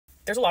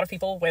There's a lot of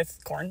people with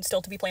corn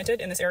still to be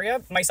planted in this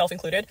area, myself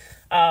included,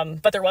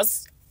 but there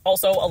was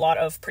also a lot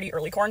of pretty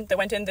early corn that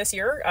went in this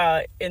year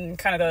in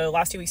kind of the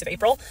last 2 weeks of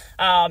April,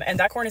 and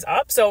that corn is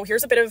up. So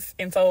here's a bit of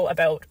info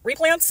about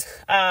replants.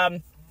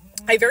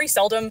 I very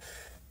seldom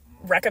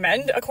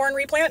recommend a corn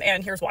replant,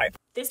 and here's why.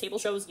 This table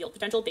shows yield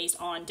potential based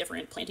on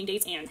different planting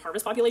dates and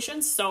harvest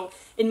populations. So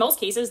in most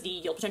cases, the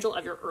yield potential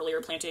of your earlier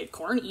planted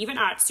corn, even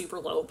at super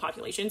low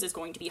populations, is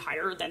going to be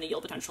higher than the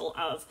yield potential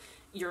of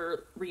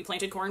your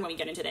replanted corn when we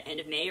get into the end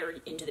of May or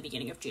into the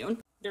beginning of June.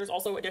 There's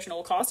also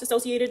additional cost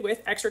associated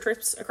with extra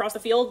trips across the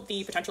field,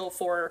 the potential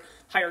for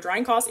higher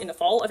drying costs in the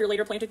fall of your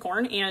later planted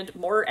corn, and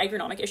more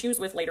agronomic issues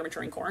with later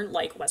maturing corn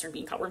like western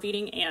bean cutworm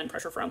feeding and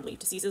pressure from leaf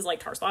diseases like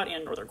tar spot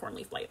and northern corn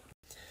leaf blight.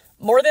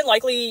 More than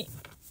likely,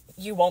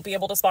 you won't be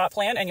able to spot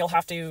plant and you'll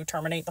have to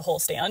terminate the whole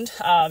stand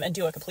and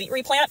do a complete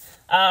replant.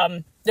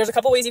 There's a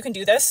couple ways you can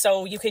do this.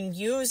 So you can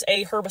use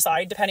a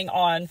herbicide depending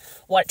on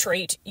what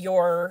trait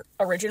your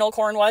original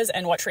corn was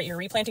and what trait you're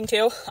replanting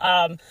to.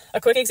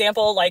 A quick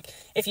example, like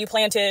if you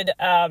planted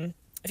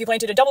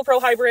a double pro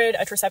hybrid,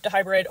 a Tricepta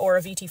hybrid, or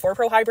a VT4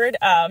 pro hybrid,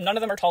 none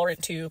of them are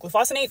tolerant to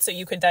glufosinate. So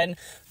you could then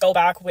go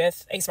back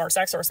with a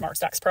SmartStax or a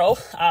SmartStax Pro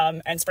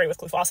and spray with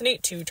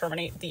glufosinate to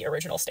terminate the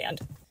original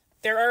stand.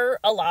 There are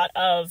a lot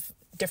of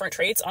different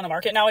traits on the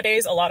market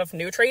nowadays, a lot of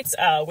new traits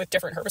with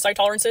different herbicide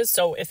tolerances.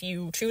 So if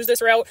you choose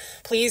this route,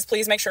 please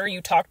make sure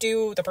you talk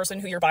to the person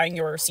who you're buying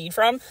your seed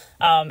from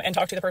and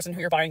talk to the person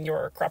who you're buying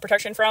your crop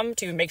protection from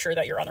to make sure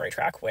that you're on the right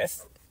track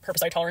with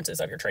herbicide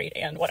tolerances of your trait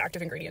and what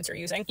active ingredients you're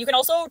using. You can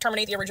also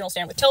terminate the original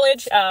stand with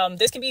tillage.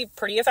 This can be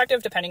pretty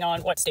effective depending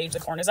on what stage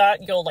the corn is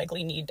at. You'll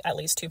likely need at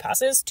least 2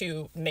 passes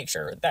to make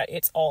sure that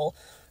it's all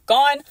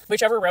gone.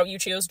 Whichever route you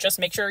choose, just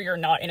make sure you're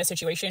not in a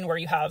situation where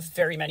you have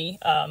very many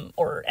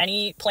or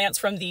any plants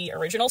from the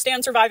original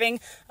stand surviving,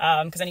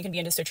 because then you can be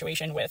in a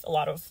situation with a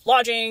lot of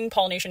lodging,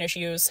 pollination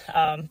issues,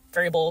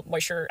 variable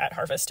moisture at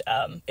harvest.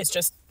 It's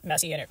just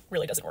messy and it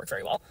really doesn't work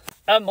very well.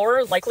 A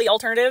more likely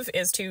alternative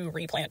is to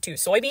replant to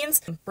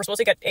soybeans. We're supposed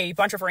to get a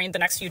bunch of rain the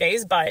next few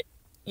days, but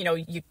you know,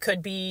 you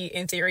could be,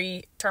 in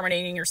theory,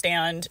 terminating your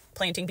stand,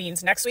 planting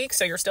beans next week.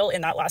 So you're still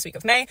in that last week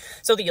of May.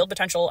 So the yield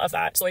potential of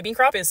that soybean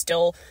crop is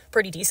still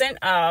pretty decent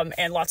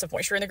and lots of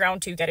moisture in the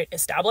ground to get it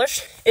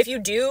established. If you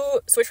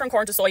do switch from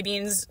corn to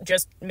soybeans,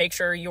 just make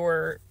sure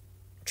you're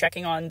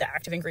checking on the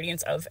active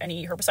ingredients of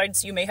any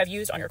herbicides you may have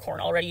used on your corn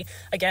already.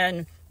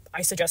 Again,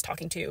 I suggest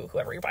talking to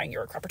whoever you're buying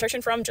your crop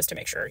protection from just to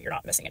make sure you're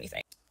not missing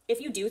anything. If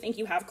you do think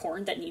you have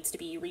corn that needs to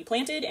be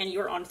replanted and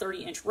you're on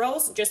 30-inch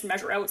rows, just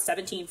measure out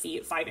 17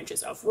 feet, 5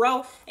 inches of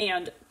row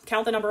and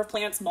count the number of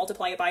plants,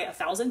 multiply it by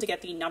 1,000 to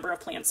get the number of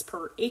plants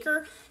per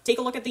acre. Take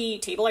a look at the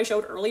table I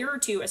showed earlier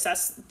to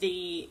assess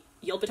the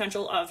yield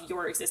potential of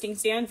your existing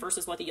stand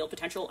versus what the yield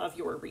potential of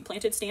your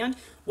replanted stand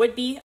would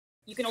be.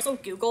 You can also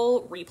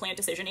Google Replant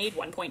Decision Aid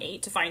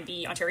 1.8 to find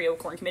the Ontario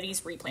Corn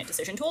Committee's Replant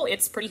Decision Tool.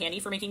 It's pretty handy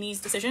for making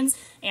these decisions.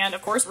 And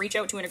of course, reach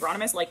out to an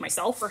agronomist like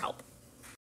myself for help.